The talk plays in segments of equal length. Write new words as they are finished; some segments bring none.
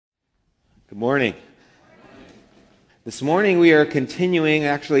Good morning. This morning we are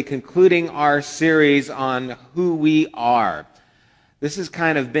concluding our series on who we are. This has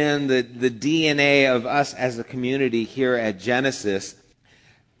kind of been the DNA of us as a community here at Genesis.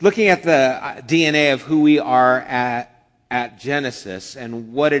 Looking at the DNA of who we are at Genesis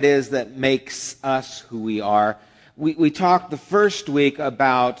and what it is that makes us who we are. We talked the first week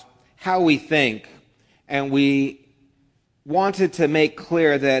about how we think, and we wanted to make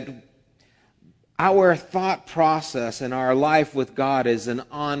clear that our thought process and our life with God is an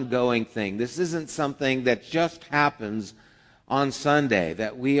ongoing thing. This isn't something that just happens on Sunday,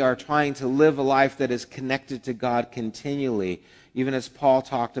 that we are trying to live a life that is connected to God continually, even as Paul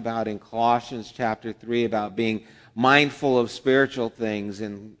talked about in Colossians chapter 3 about being mindful of spiritual things,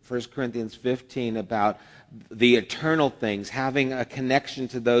 in 1 Corinthians 15 about the eternal things, having a connection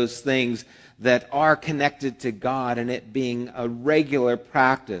to those things that are connected to God and it being a regular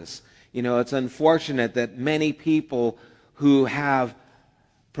practice. You know, it's unfortunate that many people who have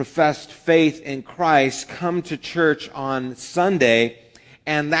professed faith in Christ come to church on Sunday,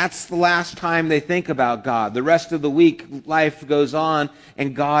 and that's the last time they think about God. The rest of the week, life goes on,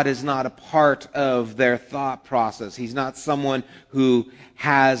 and God is not a part of their thought process. He's not someone who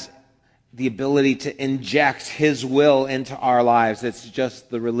has the ability to inject His will into our lives. It's just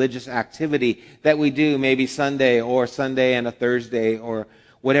the religious activity that we do, maybe Sunday and a Thursday or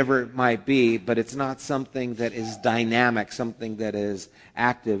whatever it might be, but it's not something that is dynamic, something that is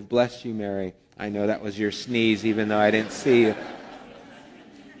active. Bless you, Mary. I know that was your sneeze, even though I didn't see you.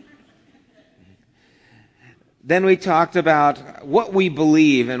 Then we talked about what we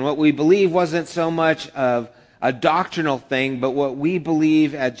believe, and what we believe wasn't so much of a doctrinal thing, but what we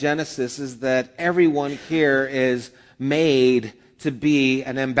believe at Genesis is that everyone here is made to be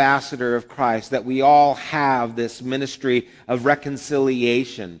an ambassador of Christ, that we all have this ministry of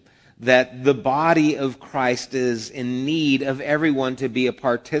reconciliation, that the body of Christ is in need of everyone to be a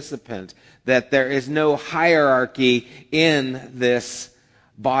participant, that there is no hierarchy in this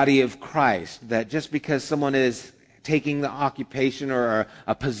body of Christ, that just because someone is taking the occupation or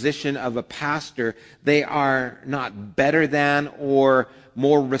a position of a pastor, they are not better than or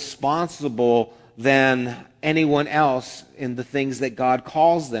more responsible than anyone else in the things that God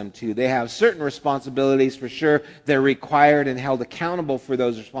calls them to. They have certain responsibilities for sure. They're required and held accountable for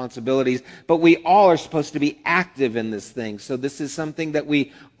those responsibilities, but we all are supposed to be active in this thing. So this is something that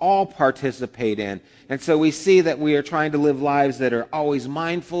we all participate in. And so we see that we are trying to live lives that are always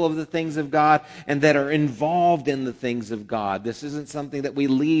mindful of the things of God and that are involved in the things of God. This isn't something that we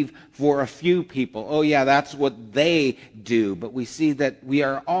leave for a few people. Oh yeah, that's what they do. But we see that we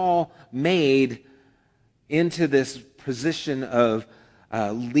are all made into this position of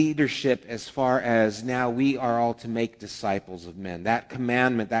leadership as far as now we are all to make disciples of men. That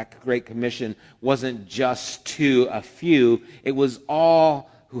commandment, that Great Commission wasn't just to a few. It was all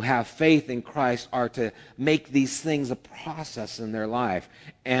who have faith in Christ are to make these things a process in their life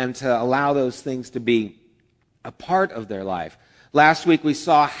and to allow those things to be a part of their life. Last week we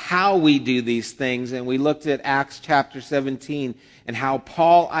saw how we do these things, and we looked at Acts chapter 17 and how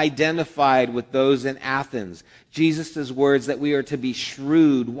Paul identified with those in Athens. Jesus' words that we are to be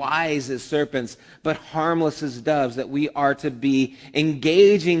shrewd, wise as serpents, but harmless as doves, that we are to be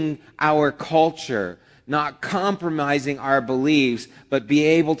engaging our culture, not compromising our beliefs, but be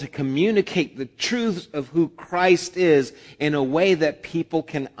able to communicate the truths of who Christ is in a way that people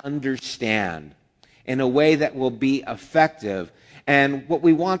can understand, in a way that will be effective. And what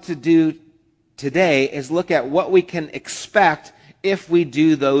we want to do today is look at what we can expect if we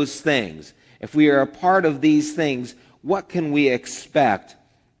do those things. If we are a part of these things, what can we expect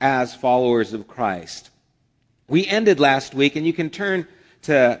as followers of Christ? We ended last week, and you can turn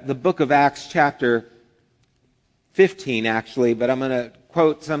to the book of Acts chapter 15, actually, but I'm going to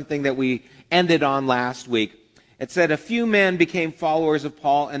quote something that we ended on last week. It said, "A few men became followers of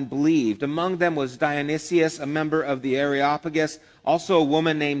Paul and believed. Among them was Dionysius, a member of the Areopagus, also a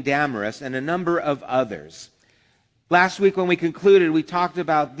woman named Damaris, and a number of others." Last week when we concluded, we talked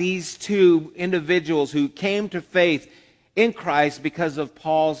about these two individuals who came to faith in Christ because of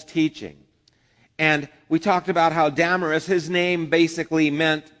Paul's teaching. And we talked about how Damaris, his name basically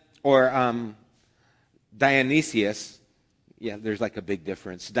meant, or Dionysius, yeah, there's like a big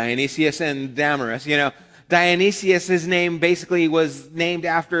difference. Dionysius and Damaris, you know. Dionysius, his name basically was named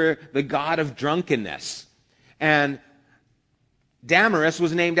after the god of drunkenness. And Damaris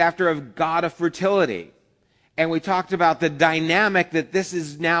was named after a god of fertility. And we talked about the dynamic that this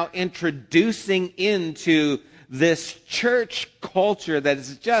is now introducing into this church culture that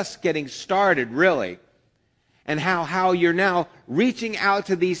is just getting started, really. And how you're now reaching out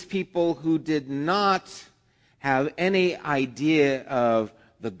to these people who did not have any idea of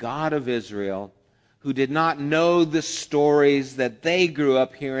the God of Israel, who did not know the stories that they grew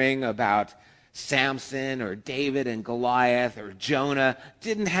up hearing about Samson or David and Goliath or Jonah,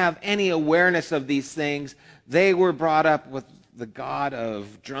 didn't have any awareness of these things. They were brought up with the god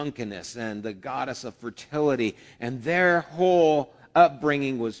of drunkenness and the goddess of fertility, and their whole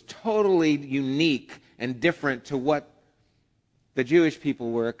upbringing was totally unique and different to what the Jewish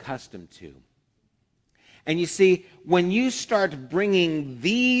people were accustomed to. And you see, when you start bringing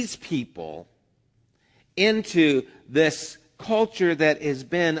these people into this culture that has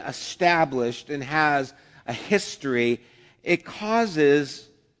been established and has a history, it causes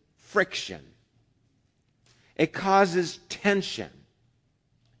friction. It causes tension.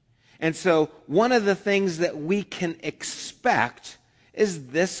 And so one of the things that we can expect is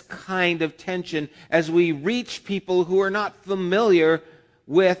this kind of tension as we reach people who are not familiar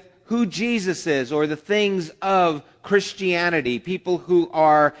with who Jesus is or the things of Christianity, people who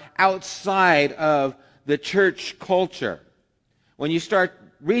are outside of the church culture. When you start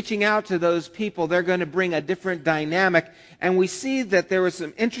reaching out to those people, they're going to bring a different dynamic. And we see that there were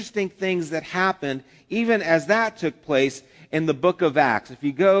some interesting things that happened even as that took place in the book of Acts. If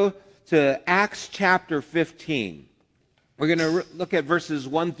you go to Acts chapter 15, we're going to look at verses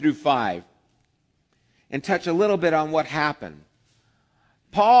 1 through 5 and touch a little bit on what happened.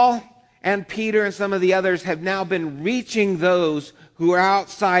 Paul and Peter and some of the others have now been reaching those who are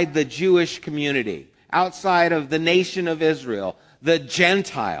outside the Jewish community, outside of the nation of Israel, the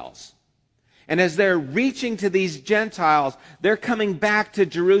Gentiles. And as they're reaching to these Gentiles, they're coming back to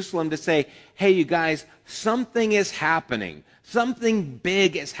Jerusalem to say, hey, you guys, something is happening. Something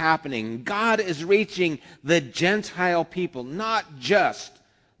big is happening. God is reaching the Gentile people, not just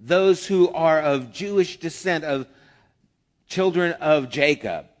those who are of Jewish descent, of children of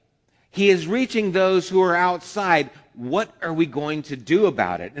Jacob. He is reaching those who are outside. What are we going to do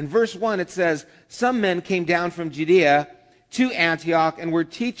about it? In verse 1, it says, some men came down from Judea to Antioch and were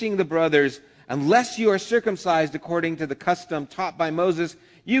teaching the brothers, unless you are circumcised according to the custom taught by Moses,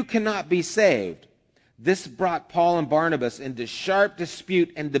 you cannot be saved. This brought Paul and Barnabas into sharp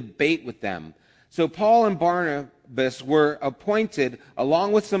dispute and debate with them. So Paul and Barnabas were appointed,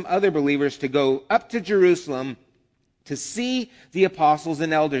 along with some other believers, to go up to Jerusalem to see the apostles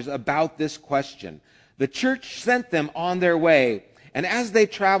and elders about this question. The church sent them on their way, and as they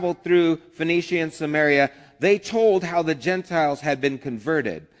traveled through Phoenicia and Samaria, they told how the Gentiles had been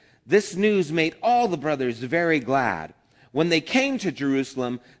converted. This news made all the brothers very glad. When they came to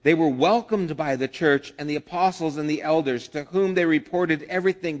Jerusalem, they were welcomed by the church and the apostles and the elders, to whom they reported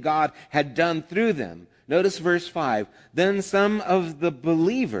everything God had done through them. Notice verse 5. Then some of the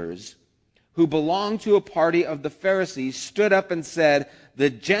believers who belonged to a party of the Pharisees stood up and said, the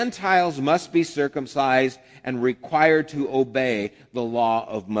Gentiles must be circumcised and required to obey the law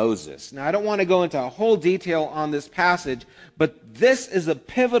of Moses. Now, I don't want to go into a whole detail on this passage, but this is a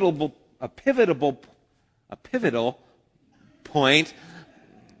pivotal point.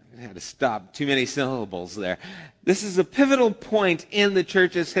 I had to stop, too many syllables there. This is a pivotal point in the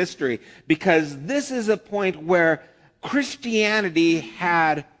church's history, because this is a point where Christianity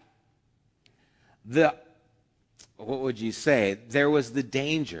had there was the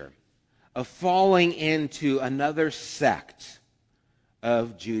danger of falling into another sect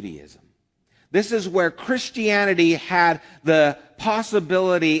of Judaism. This is where Christianity had the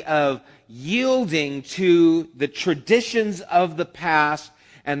possibility of yielding to the traditions of the past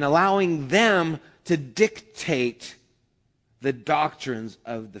and allowing them to dictate the doctrines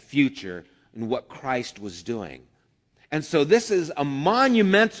of the future and what Christ was doing. And so this is a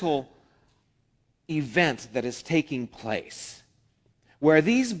monumental event that is taking place, where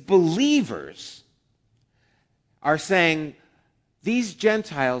these believers are saying these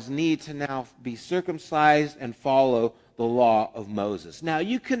Gentiles need to now be circumcised and follow the law of Moses. Now,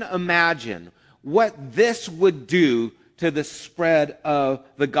 you can imagine what this would do to the spread of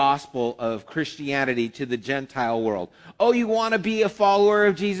the gospel of Christianity to the Gentile world. Oh, you want to be a follower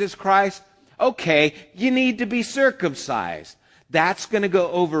of Jesus Christ? Okay, you need to be circumcised. That's going to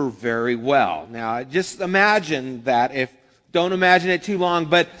go over very well. Now, just imagine that. Don't imagine it too long,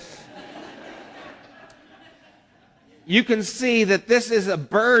 but you can see that this is a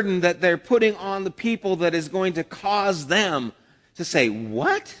burden that they're putting on the people that is going to cause them to say,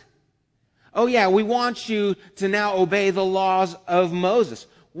 what? Oh yeah, we want you to now obey the laws of Moses.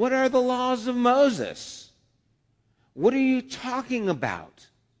 What are the laws of Moses? What are you talking about?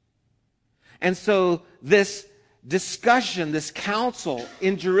 And so this discussion, this council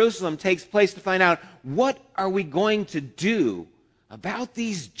in Jerusalem takes place to find out, what are we going to do about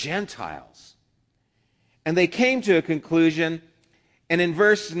these Gentiles? And they came to a conclusion, and in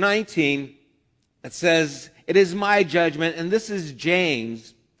verse 19, it says, "It is my judgment," and this is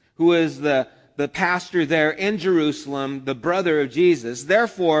James, who is the pastor there in Jerusalem, the brother of Jesus,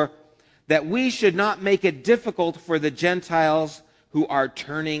 "therefore, that we should not make it difficult for the Gentiles who are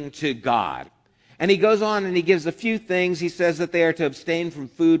turning to God." And he goes on and he gives a few things. He says that they are to abstain from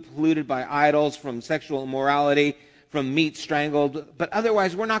food polluted by idols, from sexual immorality, from meat strangled. But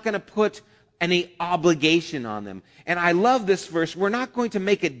otherwise, we're not going to put any obligation on them. And I love this verse. We're not going to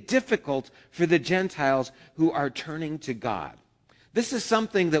make it difficult for the Gentiles who are turning to God. This is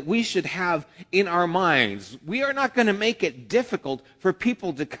something that we should have in our minds. We are not going to make it difficult for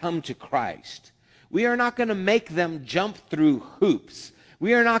people to come to Christ. We are not going to make them jump through hoops.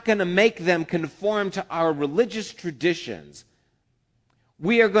 We are not going to make them conform to our religious traditions.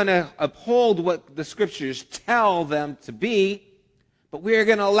 We are going to uphold what the Scriptures tell them to be, but we are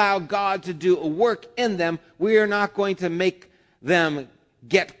going to allow God to do a work in them. We are not going to make them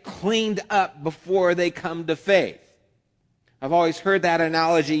get cleaned up before they come to faith. I've always heard that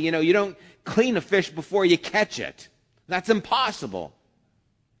analogy, you don't clean a fish before you catch it. That's impossible.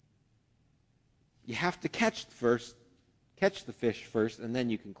 You have to catch the fish first, and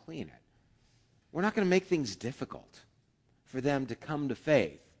then you can clean it. We're not going to make things difficult for them to come to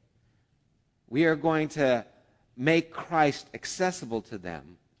faith. We are going to make Christ accessible to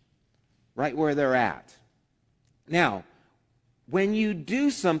them right where they're at. Now, when you do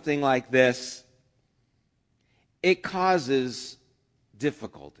something like this, it causes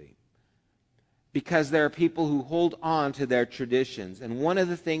difficulty because there are people who hold on to their traditions. And one of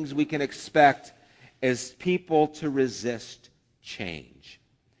the things we can expect is people to resist change.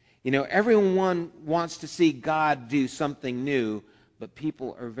 Everyone wants to see God do something new, but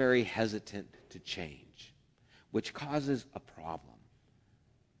people are very hesitant to change, which causes a problem.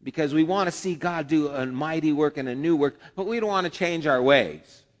 Because we want to see God do a mighty work and a new work, but we don't want to change our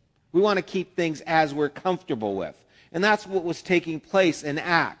ways. We want to keep things as we're comfortable with. And that's what was taking place in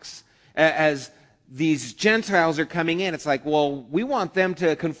Acts. As these Gentiles are coming in, it's like, well, we want them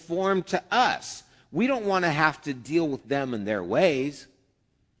to conform to us. We don't want to have to deal with them and their ways.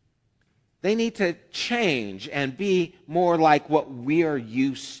 They need to change and be more like what we are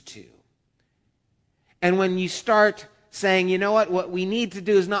used to. And when you start saying, what we need to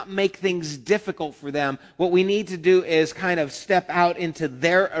do is not make things difficult for them. What we need to do is kind of step out into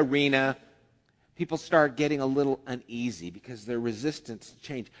their arena. People start getting a little uneasy because they're resistant to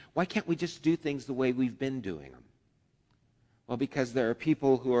change. Why can't we just do things the way we've been doing them? Well, because there are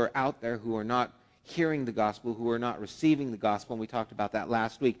people who are out there who are not hearing the gospel, who are not receiving the gospel, and we talked about that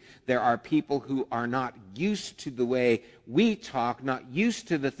last week. There are people who are not used to the way we talk, not used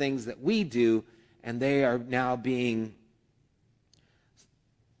to the things that we do, and they are now being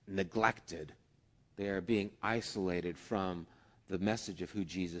neglected. They are being isolated from the message of who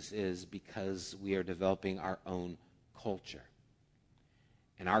Jesus is because we are developing our own culture.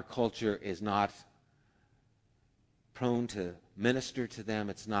 And our culture is not prone to minister to them.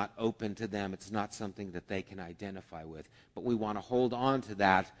 It's not open to them. It's not something that they can identify with. But we want to hold on to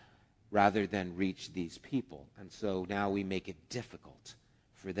that rather than reach these people. And so now we make it difficult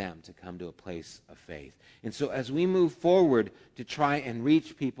for them to come to a place of faith. And so as we move forward to try and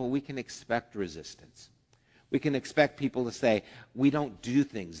reach people, we can expect resistance. We can expect people to say, we don't do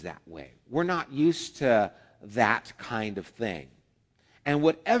things that way. We're not used to that kind of thing. And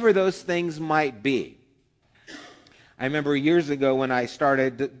whatever those things might be. I remember years ago when I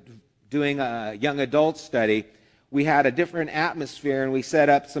started doing a young adult study, we had a different atmosphere, and we set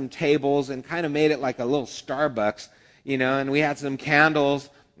up some tables and kind of made it like a little Starbucks, and we had some candles.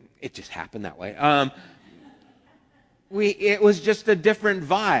 It just happened that way. It was just a different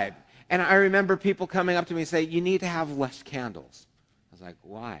vibe. And I remember people coming up to me and saying, you need to have less candles. I was like,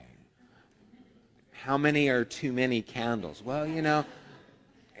 why? How many are too many candles? Well,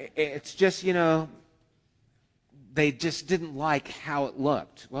 it's just, they just didn't like how it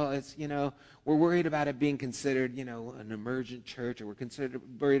looked. Well, it's, we're worried about it being considered, an emergent church, or we're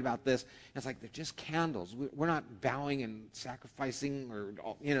worried about this. And it's like, they're just candles. We're not bowing and sacrificing,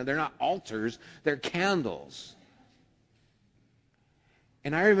 or, they're not altars. They're candles.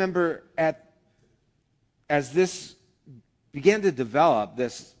 And I remember as this began to develop,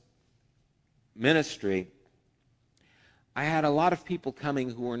 this ministry, I had a lot of people coming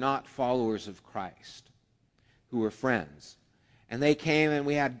who were not followers of Christ, who were friends. And they came and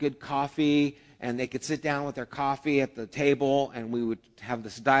we had good coffee, and they could sit down with their coffee at the table, and we would have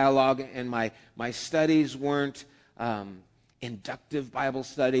this dialogue. And my studies weren't inductive Bible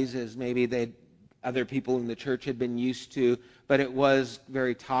studies as maybe other people in the church had been used to, but it was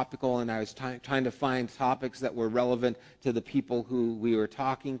very topical, and I was trying to find topics that were relevant to the people who we were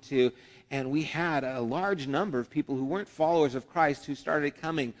talking to. And we had a large number of people who weren't followers of Christ who started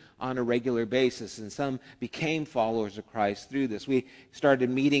coming on a regular basis, and some became followers of Christ through this. We started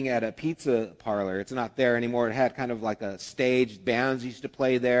meeting at a pizza parlor. It's not there anymore. It had kind of like a stage. Bands used to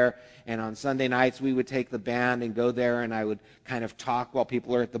play there, and on Sunday nights we would take the band and go there, and I would kind of talk while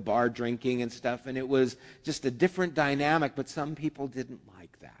people are at the bar drinking and stuff, and it was just a different dynamic, but some people didn't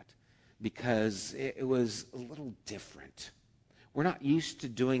like that because it was a little different. We're not used to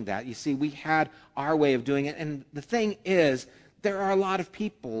doing that. You see, we had our way of doing it. And the thing is, there are a lot of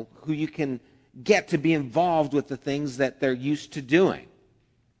people who you can get to be involved with the things that they're used to doing.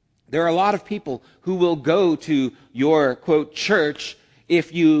 There are a lot of people who will go to your, quote, church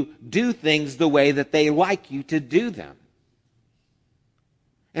if you do things the way that they like you to do them.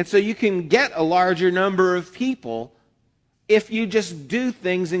 And so you can get a larger number of people if you just do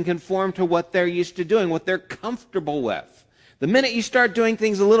things and conform to what they're used to doing, what they're comfortable with. The minute you start doing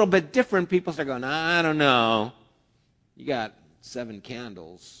things a little bit different, people start going, I don't know. You got 7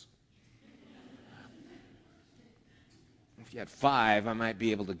 candles. If you had 5, I might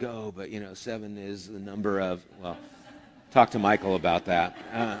be able to go, but 7 is the number of, well, talk to Michael about that.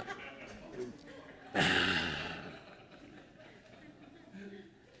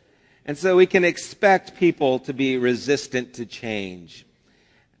 And so we can expect people to be resistant to change.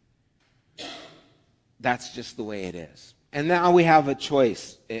 That's just the way it is. And now we have a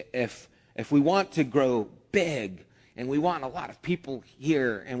choice. If we want to grow big, and we want a lot of people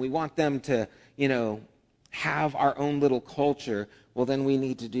here, and we want them to, have our own little culture, well, then we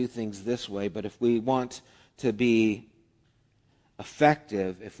need to do things this way. But if we want to be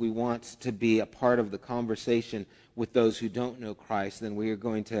effective, if we want to be a part of the conversation with those who don't know Christ, then we are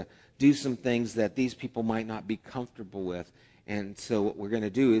going to do some things that these people might not be comfortable with. And so what we're going to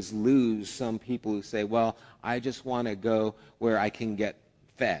do is lose some people who say, well, I just want to go where I can get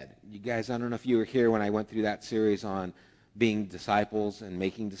fed. You guys, I don't know if you were here when I went through that series on being disciples and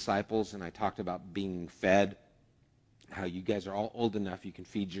making disciples, and I talked about being fed, how you guys are all old enough you can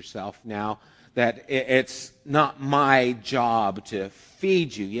feed yourself now, that it's not my job to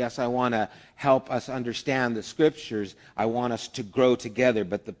feed you. Yes, I want to help us understand the Scriptures. I want us to grow together,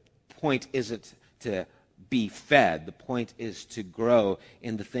 but the point isn't to be fed. The point is to grow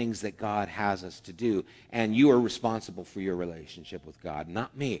in the things that God has us to do. And you are responsible for your relationship with God,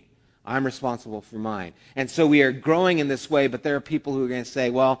 not me. I'm responsible for mine. And so we are growing in this way, but there are people who are going to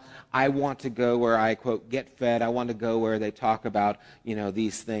say, well, I want to go where I, quote, get fed. I want to go where they talk about,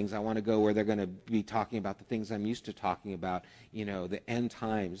 these things. I want to go where they're going to be talking about the things I'm used to talking about, the end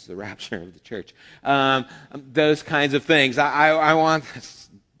times, the rapture of the church, those kinds of things. I want...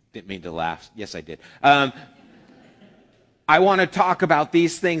 Didn't mean to laugh. Yes, I did. I want to talk about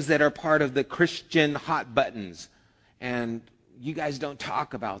these things that are part of the Christian hot buttons. And you guys don't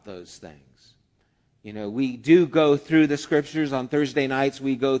talk about those things. We do go through the Scriptures on Thursday nights.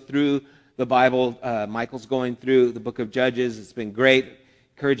 We go through the Bible. Michael's going through the book of Judges. It's been great.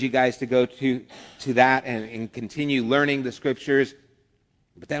 Encourage you guys to go to that and continue learning the Scriptures.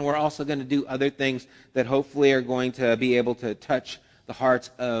 But then we're also going to do other things that hopefully are going to be able to touch the hearts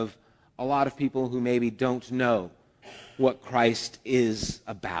of a lot of people who maybe don't know what Christ is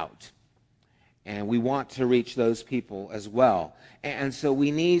about. And we want to reach those people as well. And so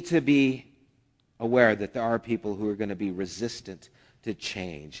we need to be aware that there are people who are going to be resistant to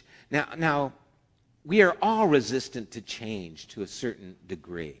change. Now, we are all resistant to change to a certain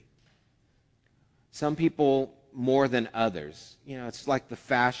degree. Some people more than others. It's like the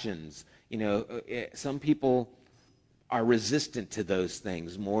fashions. Some people are resistant to those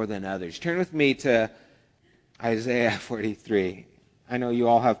things more than others. Turn with me to Isaiah 43. I know you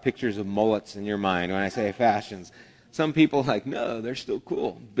all have pictures of mullets in your mind when I say fashions. Some people are like, no, they're still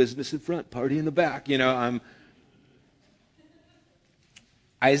cool. Business in front, party in the back.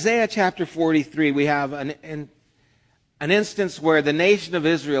 Isaiah chapter 43, we have an instance where the nation of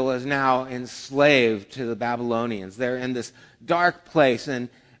Israel is now enslaved to the Babylonians. They're in this dark place, and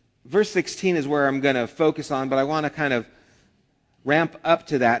verse 16 is where I'm going to focus on, but I want to kind of ramp up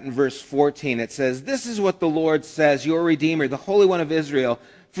to that in verse 14. It says, "This is what the Lord says, your Redeemer, the Holy One of Israel.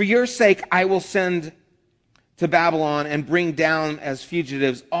 For your sake I will send to Babylon and bring down as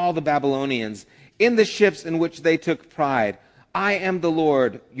fugitives all the Babylonians in the ships in which they took pride. I am the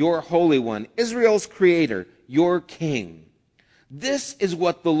Lord, your Holy One, Israel's Creator, your King. This is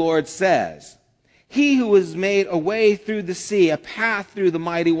what the Lord says. He who has made a way through the sea, a path through the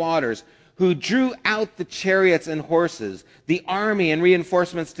mighty waters, who drew out the chariots and horses, the army and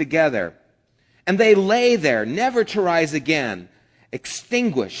reinforcements together. And they lay there, never to rise again,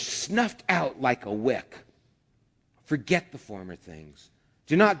 extinguished, snuffed out like a wick. Forget the former things.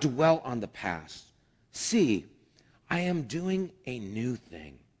 Do not dwell on the past. See, I am doing a new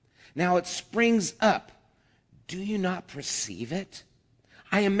thing. Now it springs up. Do you not perceive it?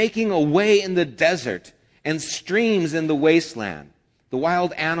 I am making a way in the desert and streams in the wasteland. The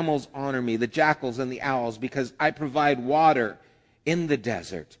wild animals honor me, the jackals and the owls, because I provide water in the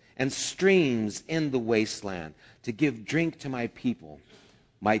desert and streams in the wasteland to give drink to my people,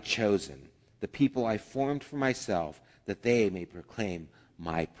 my chosen, the people I formed for myself, that they may proclaim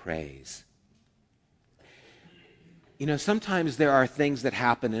my praise. You know, sometimes there are things that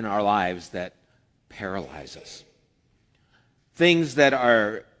happen in our lives that paralyze us. Things that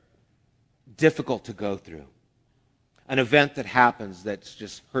are difficult to go through. An event that happens that's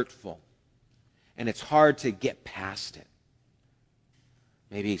just hurtful. And it's hard to get past it.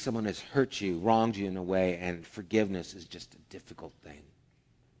 Maybe someone has hurt you, wronged you in a way, and forgiveness is just a difficult thing.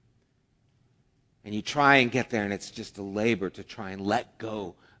 And you try and get there, and it's just a labor to try and let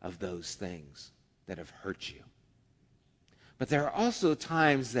go of those things that have hurt you. But there are also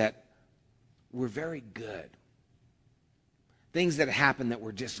times that we're very good. Things that happen that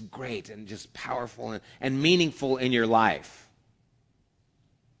were just great and just powerful and meaningful in your life.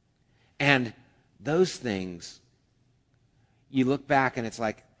 And those things, you look back and it's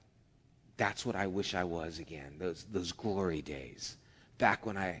like, that's what I wish I was again. Those glory days. Back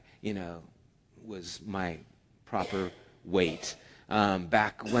when I, was my proper weight.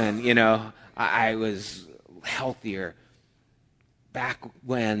 Back when, I was healthier. Back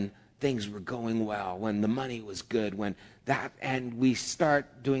when things were going well, when the money was good, and we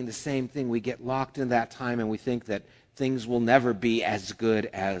start doing the same thing. We get locked in that time and we think that things will never be as good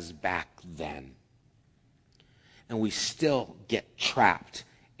as back then. And we still get trapped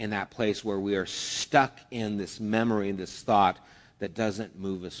in that place where we are stuck in this memory, this thought that doesn't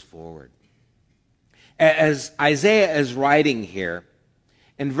move us forward. As Isaiah is writing here,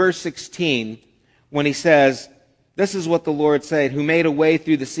 in verse 16, when he says, this is what the Lord said, who made a way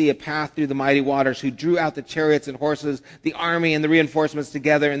through the sea, a path through the mighty waters, who drew out the chariots and horses, the army and the reinforcements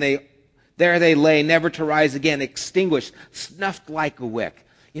together, and there they lay, never to rise again, extinguished, snuffed like a wick.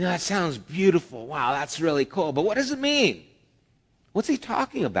 That sounds beautiful. Wow, that's really cool. But what does it mean? What's he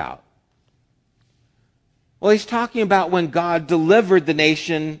talking about? Well, he's talking about when God delivered the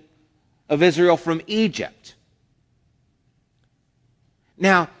nation of Israel from Egypt.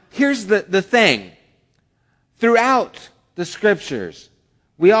 Now, here's the thing. Throughout the scriptures,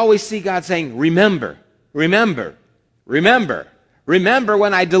 we always see God saying, remember, remember, remember. Remember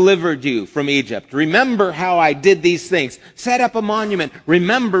when I delivered you from Egypt. Remember how I did these things. Set up a monument.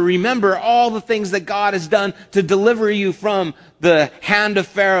 Remember all the things that God has done to deliver you from the hand of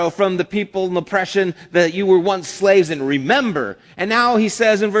Pharaoh, from the people in oppression that you were once slaves in. Remember. And now he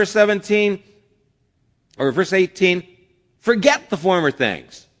says in verse 18, forget the former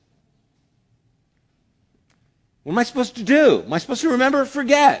things. What am I supposed to do? Am I supposed to remember or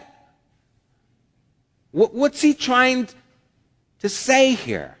forget? What's he trying to say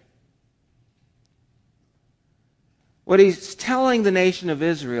here? What he's telling the nation of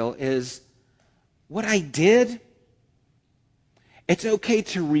Israel is, what I did, it's okay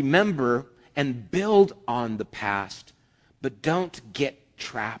to remember and build on the past, but don't get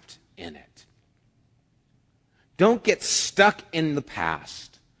trapped in it. Don't get stuck in the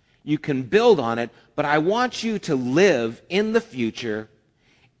past. You can build on it, but I want you to live in the future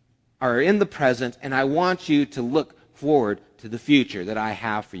or in the present, and I want you to look forward to the future that I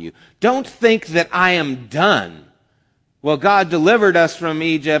have for you. Don't think that I am done. Well, God delivered us from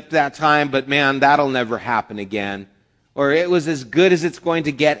Egypt that time, but man, that'll never happen again. Or it was as good as it's going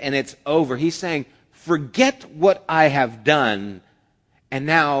to get and it's over. He's saying, forget what I have done, and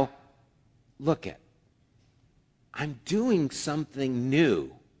now look at. I'm doing something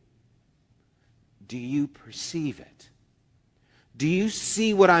new. Do you perceive it? Do you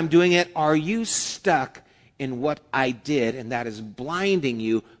see what I'm doing it? Are you stuck in what I did, and that is blinding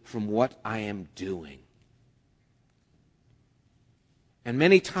you from what I am doing? And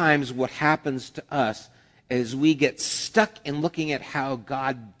many times what happens to us is we get stuck in looking at how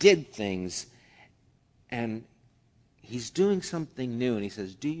God did things, and he's doing something new, and he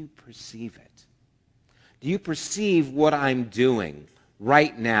says, do you perceive it? Do you perceive what I'm doing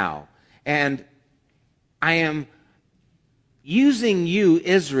right now? And I am using you,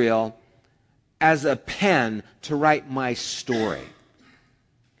 Israel, as a pen to write my story.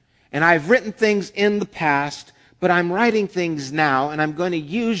 And I've written things in the past, but I'm writing things now, and I'm going to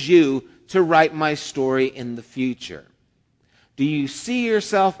use you to write my story in the future? Do you see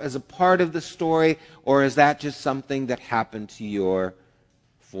yourself as a part of the story, or is that just something that happened to your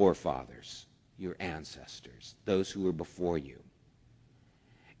forefathers, your ancestors, those who were before you?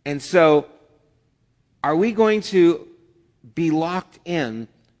 And so, are we going to be locked in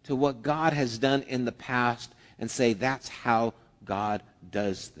to what God has done in the past and say that's how God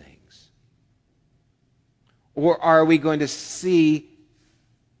does things? Or are we going to see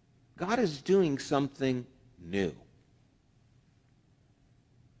God is doing something new?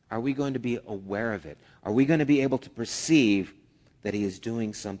 Are we going to be aware of it? Are we going to be able to perceive that he is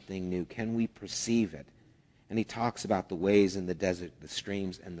doing something new? Can we perceive it? And he talks about the ways in the desert, the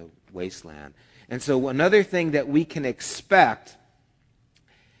streams, and the wasteland. And so another thing that we can expect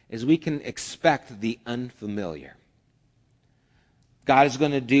is we can expect the unfamiliar. God is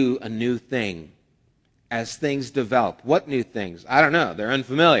going to do a new thing as things develop. What new things? I don't know. They're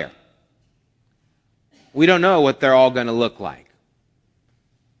unfamiliar. We don't know what they're all going to look like.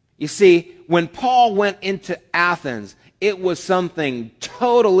 You see, when Paul went into Athens, it was something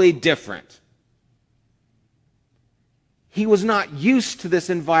totally different. He was not used to this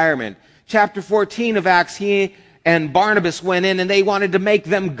environment. Chapter 14 of Acts, he and Barnabas went in and they wanted to make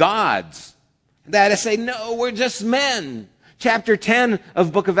them gods. They had to say, no, we're just men. Chapter 10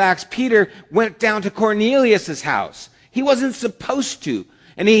 of book of Acts, Peter went down to Cornelius' house. He wasn't supposed to.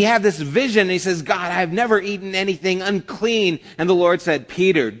 And he had this vision. He says, God, I've never eaten anything unclean. And the Lord said,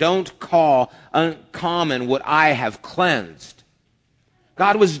 Peter, don't call uncommon what I have cleansed.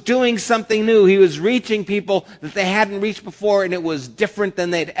 God was doing something new. He was reaching people that they hadn't reached before, and it was different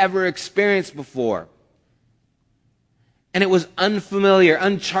than they'd ever experienced before. And it was unfamiliar,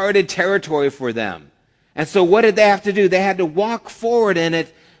 uncharted territory for them. And so what did they have to do? They had to walk forward in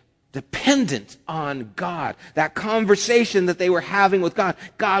it dependent on God. That conversation that they were having with God.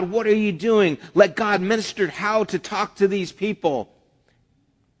 God, what are you doing? Let God minister how to talk to these people.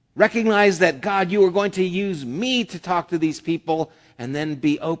 Recognize that, God, you are going to use me to talk to these people, and then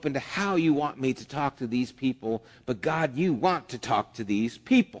be open to how you want me to talk to these people. But God, you want to talk to these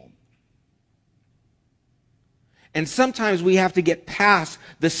people. And sometimes we have to get past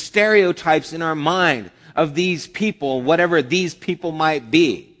the stereotypes in our mind of these people, whatever these people might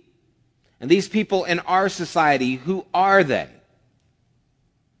be. And these people in our society, who are they?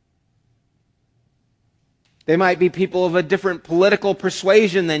 They might be people of a different political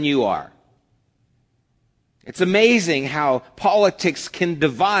persuasion than you are. It's amazing how politics can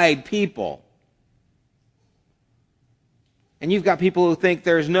divide people. And you've got people who think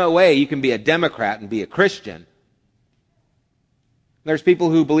there's no way you can be a Democrat and be a Christian. There's people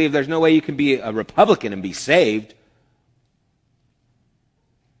who believe there's no way you can be a Republican and be saved.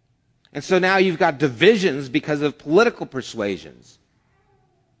 And so now you've got divisions because of political persuasions.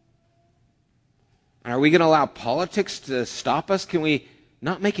 Are we going to allow politics to stop us? Can we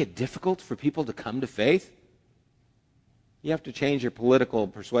not make it difficult for people to come to faith? You have to change your political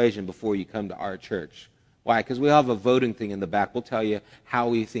persuasion before you come to our church. Why? Because we'll have a voting thing in the back. We'll tell you how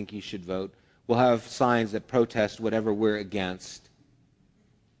we think you should vote. We'll have signs that protest whatever we're against.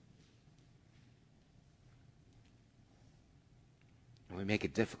 And we make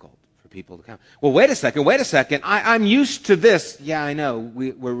it difficult for people to come. Well, wait a second. I'm used to this. Yeah, I know.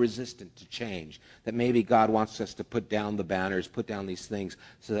 We're resistant to change. That maybe God wants us to put down the banners, put down these things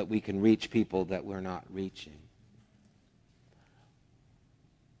so that we can reach people that we're not reaching.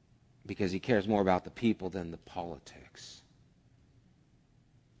 Because he cares more about the people than the politics.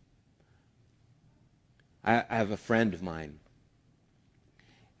 I have a friend of mine.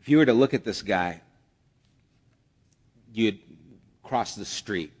 If you were to look at this guy, you'd cross the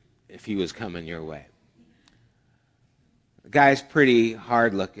street if he was coming your way. The guy's pretty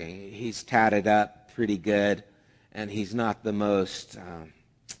hard looking. He's tatted up pretty good, and he's not the most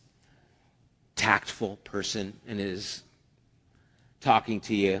tactful person in his talking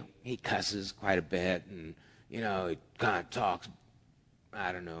to you. He cusses quite a bit, and he kind of talks,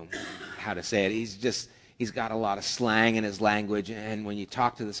 I don't know how to say it. He's got a lot of slang in his language, and when you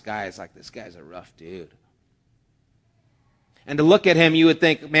talk to this guy, it's like, this guy's a rough dude. And to look at him, you would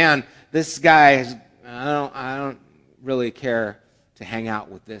think, man, this guy, I don't really care to hang out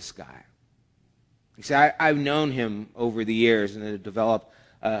with this guy. You see, I've known him over the years and have developed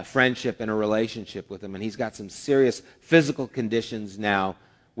a friendship and a relationship with him, and he's got some serious physical conditions now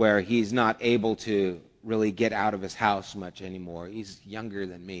where he's not able to really get out of his house much anymore. He's younger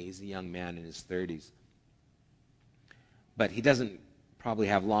than me. He's a young man in his 30s. But he doesn't probably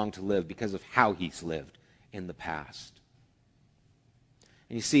have long to live because of how he's lived in the past.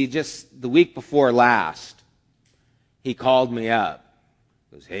 And you see, just the week before last, he called me up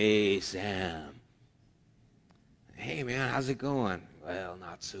Goes, hey, Sam. Hey, man, how's it going? Well,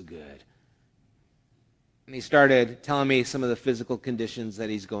 not so good. And he started telling me some of the physical conditions that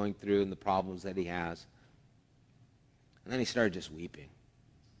he's going through and the problems that he has. And then he started just weeping.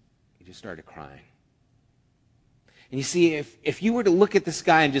 He just started crying. And you see, if you were to look at this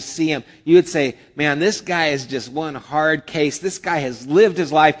guy and just see him, you would say, man, this guy is just one hard case. This guy has lived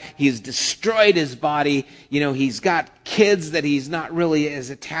his life. He's destroyed his body. He's got kids that he's not really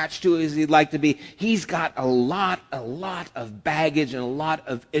as attached to as he'd like to be. He's got a lot of baggage and a lot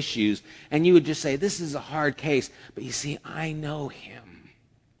of issues. And you would just say, this is a hard case. But you see, I know him.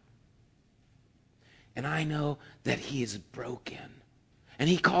 And I know that he is broken. And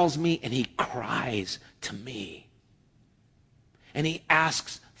he calls me and he cries to me. And he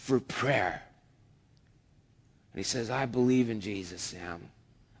asks for prayer. And he says, I believe in Jesus, Sam.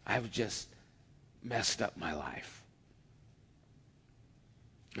 I've just messed up my life.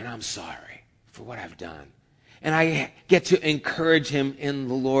 And I'm sorry for what I've done. And I get to encourage him in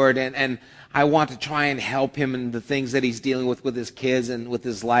the Lord. And I want to try and help him in the things that he's dealing with his kids and with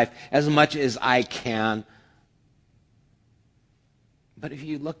his life as much as I can. But if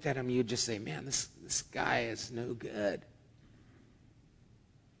you looked at him, you'd just say, man, this guy is no good.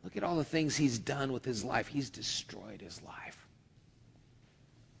 Look at all the things he's done with his life. He's destroyed his life.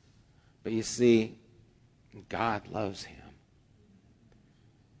 But you see, God loves him.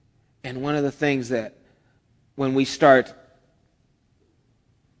 And one of the things that when we start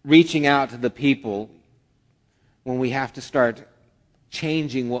reaching out to the people, when we have to start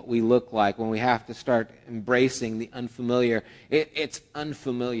changing what we look like, when we have to start embracing the unfamiliar, it's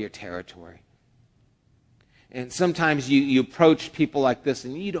unfamiliar territory. And sometimes you approach people like this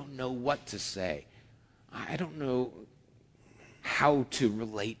and you don't know what to say. I don't know how to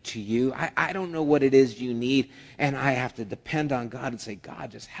relate to you. I don't know what it is you need. And I have to depend on God and say,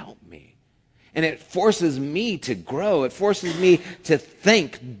 God, just help me. And it forces me to grow. It forces me to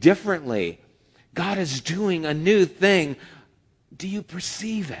think differently. God is doing a new thing. Do you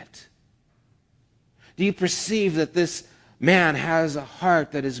perceive it? Do you perceive that this man has a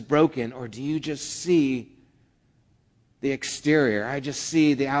heart that is broken? Or do you just see the exterior? I just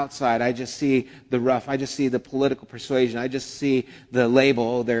see the outside. I just see the rough. I just see the political persuasion. I just see the label,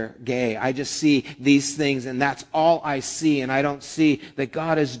 oh, they're gay. I just see these things, and that's all I see. And I don't see that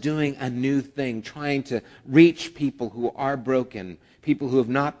God is doing a new thing, trying to reach people who are broken, people who have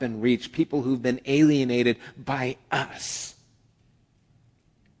not been reached, people who've been alienated by us,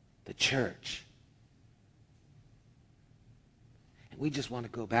 the church. And we just want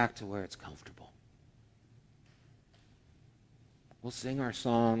to go back to where it's comfortable. We'll sing our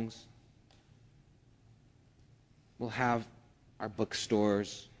songs. We'll have our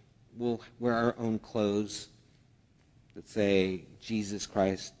bookstores. We'll wear our own clothes that say Jesus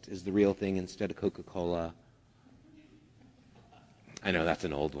Christ is the real thing instead of Coca-Cola. I know that's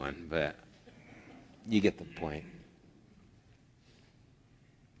an old one, but you get the point.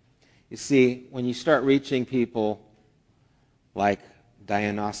 You see, when you start reaching people like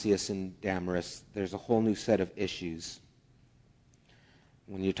Dionysius and Damaris, there's a whole new set of issues.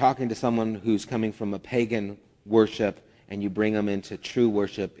 When you're talking to someone who's coming from a pagan worship and you bring them into true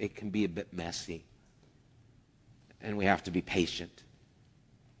worship, it can be a bit messy. And we have to be patient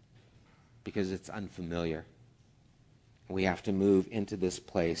because it's unfamiliar. We have to move into this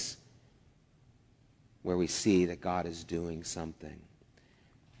place where we see that God is doing something.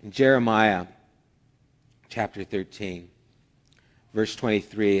 In Jeremiah chapter 13, verse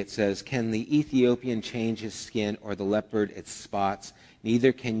 23, it says, "Can the Ethiopian change his skin or the leopard its spots?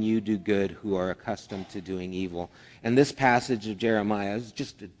 Neither can you do good who are accustomed to doing evil." And this passage of Jeremiah is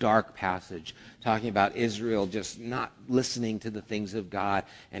just a dark passage, talking about Israel just not listening to the things of God,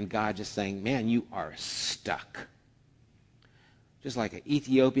 and God just saying, man, you are stuck. Just like an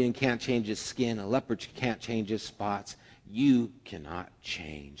Ethiopian can't change his skin, a leopard can't change his spots, you cannot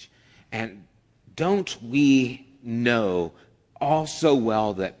change. And don't we know all so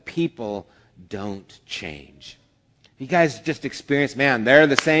well that people don't change? You guys just experience, man, they're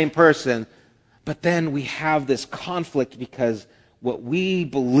the same person, but then we have this conflict because what we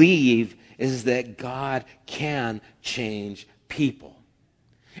believe is that God can change people.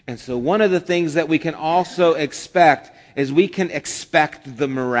 And so one of the things that we can also expect is we can expect the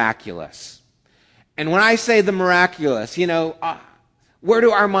miraculous. And when I say the miraculous, where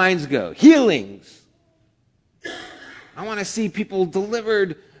do our minds go? Healings. I want to see people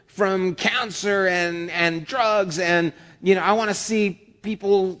delivered from cancer and drugs, and I want to see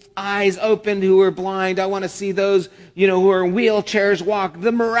people's eyes opened who are blind. I want to see those, who are in wheelchairs walk.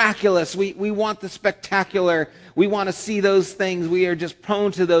 The miraculous. We want the spectacular. We want to see those things. We are just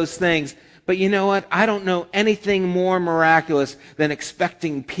prone to those things. But you know what? I don't know anything more miraculous than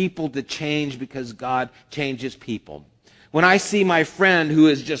expecting people to change because God changes people. When I see my friend who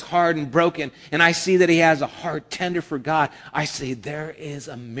is just hard and broken, and I see that he has a heart tender for God, I say, there is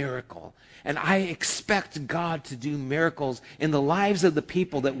a miracle. And I expect God to do miracles in the lives of the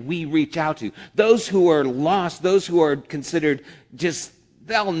people that we reach out to. Those who are lost, those who are considered just,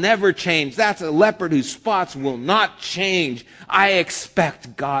 they'll never change. That's a leopard whose spots will not change. I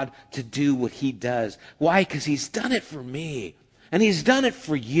expect God to do what he does. Why? Because he's done it for me. And he's done it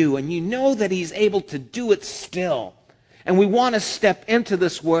for you. And you know that he's able to do it still. And we want to step into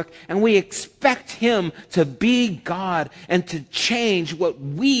this work, and we expect him to be God and to change what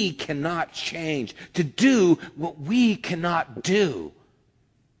we cannot change, to do what we cannot do.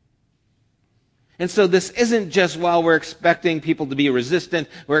 And so this isn't just, we're expecting people to be resistant,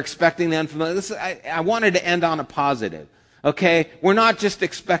 we're expecting the unfamiliar. I wanted to end on a positive. Okay? We're not just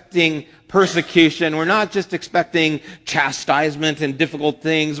expecting persecution. We're not just expecting chastisement and difficult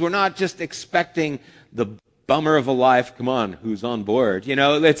things. We're not just expecting the bummer of a life. Come on, who's on board?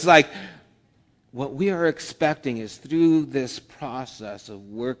 It's like what we are expecting is through this process of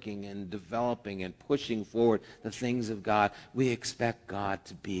working and developing and pushing forward the things of God, we expect God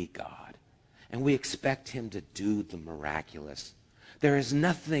to be God. And we expect him to do the miraculous. There is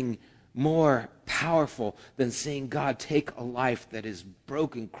nothing more powerful than seeing God take a life that is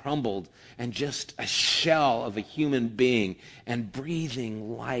broken, crumbled, and just a shell of a human being and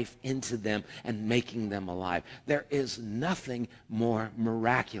breathing life into them and making them alive. There is nothing more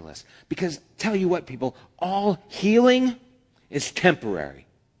miraculous. Because, tell you what, people, all healing is temporary.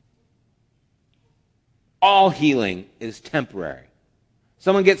 All healing is temporary.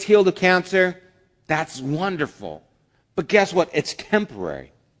 Someone gets healed of cancer, that's wonderful. But guess what? It's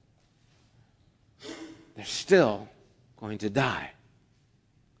temporary. They're still going to die.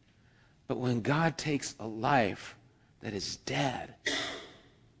 But when God takes a life that is dead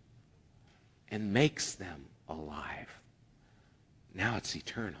and makes them alive, now it's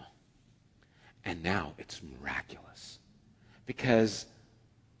eternal. And now it's miraculous. Because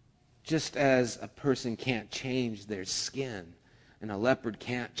just as a person can't change their skin and a leopard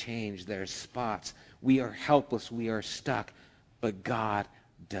can't change their spots, we are helpless, we are stuck, but God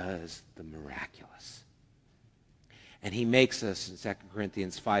does the miraculous. And he makes us, in 2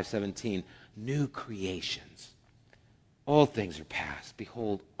 Corinthians 5:17, new creations. All things are past.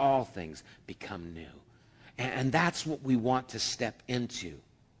 Behold, all things become new. And that's what we want to step into.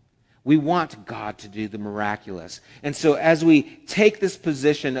 We want God to do the miraculous. And so as we take this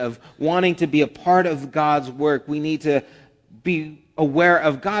position of wanting to be a part of God's work, we need to be aware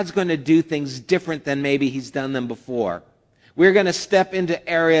of God's going to do things different than maybe he's done them before. We're going to step into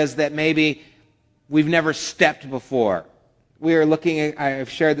areas that maybe we've never stepped before. We are looking at, I've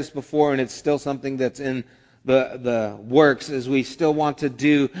shared this before, and it's still something that's in the works, is we still want to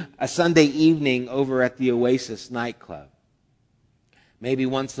do a Sunday evening over at the Oasis nightclub. Maybe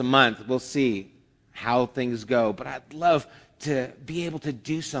once a month. We'll see how things go. But I'd love to be able to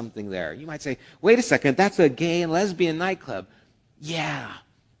do something there. You might say, wait a second, that's a gay and lesbian nightclub. Yeah.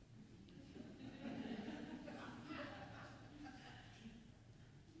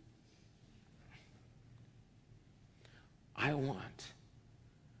 I want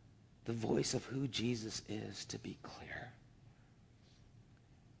the voice of who Jesus is to be clear.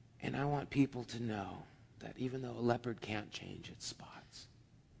 And I want people to know that even though a leopard can't change its spots,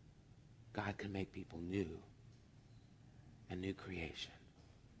 God can make people new, a new creation.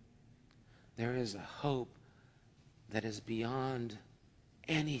 There is a hope that is beyond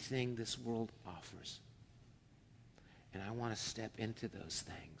anything this world offers. And I want to step into those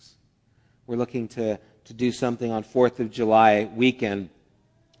things. We're looking to do something on 4th of July weekend.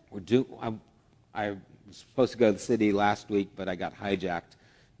 I was supposed to go to the city last week, but I got hijacked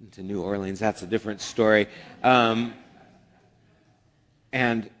into New Orleans. That's a different story. And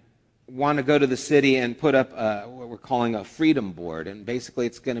want to go to the city and put up what we're calling a freedom board. And basically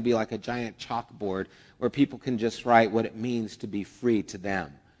it's going to be like a giant chalkboard where people can just write what it means to be free to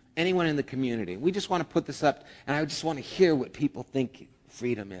them. Anyone in the community. We just want to put this up, and I just want to hear what people think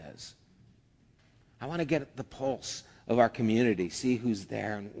freedom is. I want to get at the pulse of our community, see who's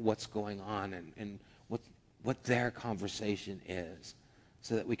there and what's going on and what their conversation is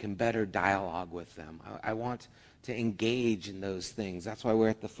so that we can better dialogue with them. I want to engage in those things. That's why we're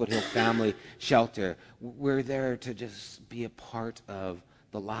at the Foothill Family Shelter. We're there to just be a part of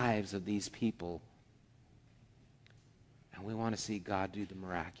the lives of these people. And we want to see God do the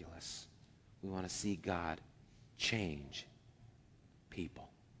miraculous. We want to see God change people.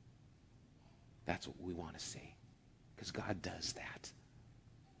 That's what we want to see. Because God does that.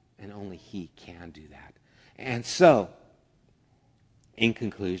 And only He can do that. And so, in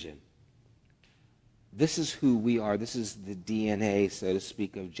conclusion, this is who we are. This is the DNA, so to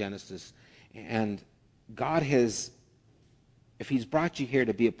speak, of Genesis. And God has, if He's brought you here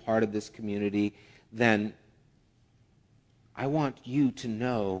to be a part of this community, then I want you to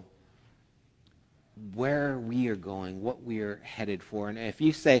know where we are going, what we are headed for. And if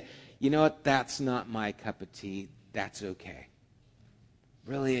you say, you know what, that's not my cup of tea, that's okay.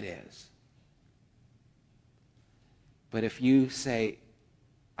 Really it is. But if you say,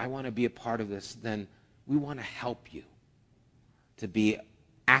 I want to be a part of this, then we want to help you to be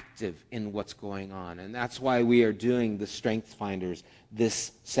active in what's going on. And that's why we are doing the Strength Finders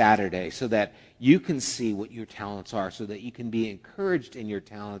this Saturday, so that you can see what your talents are, so that you can be encouraged in your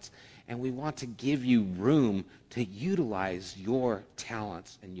talents. And we want to give you room to utilize your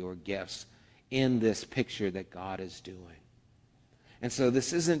talents and your gifts in this picture that God is doing. And so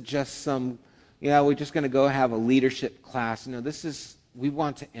this isn't just some, we're just going to go have a leadership class. No, we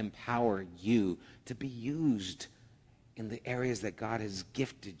want to empower you to be used in the areas that God has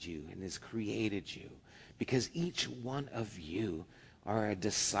gifted you and has created you. Because each one of you are a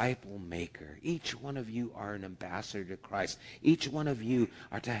disciple maker. Each one of you are an ambassador to Christ. Each one of you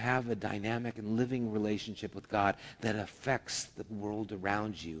are to have a dynamic and living relationship with God that affects the world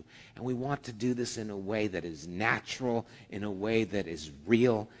around you. And we want to do this in a way that is natural, in a way that is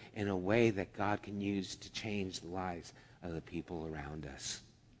real, in a way that God can use to change the lives of the people around us.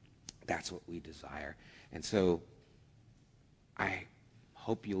 That's what we desire. And so I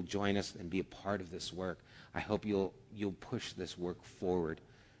hope you'll join us and be a part of this work. I hope you'll push this work forward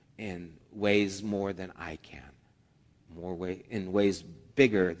in ways more than I can, in ways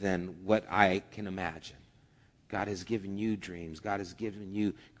bigger than what I can imagine. God has given you dreams. God has given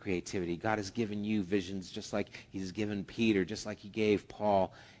you creativity. God has given you visions, just like He's given Peter, just like He gave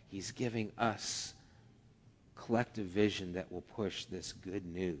Paul. He's giving us collective vision that will push this good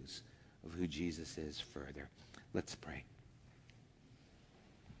news of who Jesus is further. Let's pray.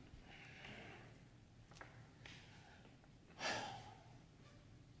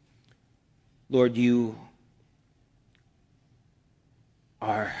 Lord, you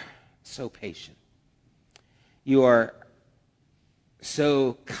are so patient. You are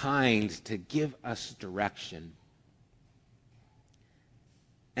so kind to give us direction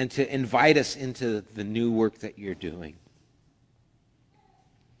and to invite us into the new work that you're doing.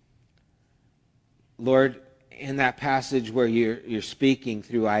 Lord, in that passage where you're speaking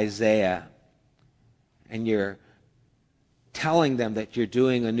through Isaiah and you're telling them that you're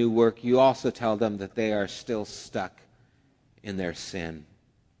doing a new work, you also tell them that they are still stuck in their sin.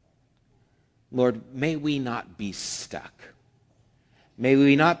 Lord, may we not be stuck. May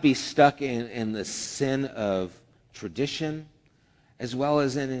we not be stuck in the sin of tradition as well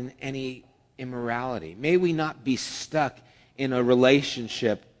as in any immorality. May we not be stuck in a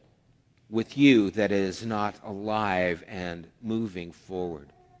relationship with you that is not alive and moving forward.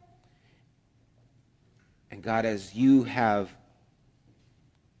 And God, as you have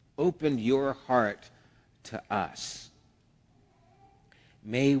opened your heart to us,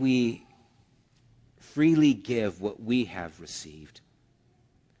 may we freely give what we have received.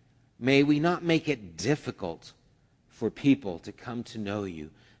 May we not make it difficult for people to come to know you.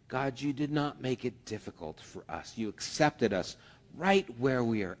 God, you did not make it difficult for us. You accepted us right where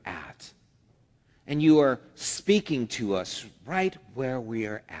we are at. And you are speaking to us right where we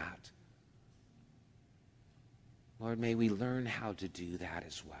are at. Lord, may we learn how to do that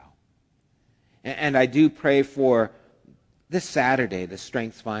as well. And I do pray for this Saturday, the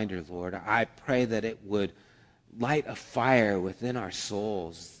Strength Finder, Lord. I pray that it would light a fire within our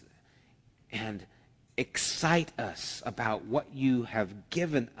souls and excite us about what you have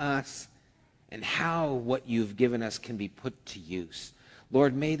given us and how what you've given us can be put to use.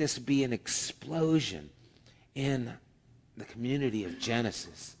 Lord, may this be an explosion in the community of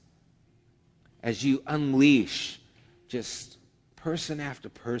Genesis as you unleash just person after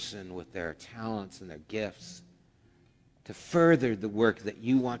person with their talents and their gifts to further the work that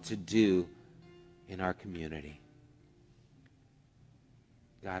you want to do in our community.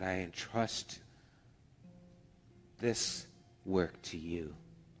 God, I entrust this work to you.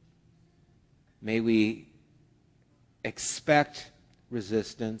 May we expect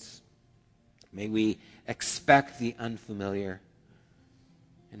resistance. May we expect the unfamiliar.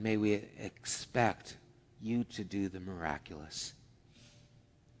 And may we expect you to do the miraculous.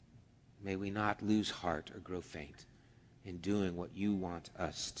 May we not lose heart or grow faint. in doing what you want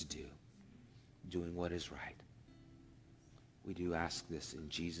us to do, doing what is right. We do ask this in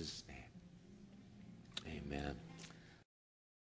Jesus' name. Amen.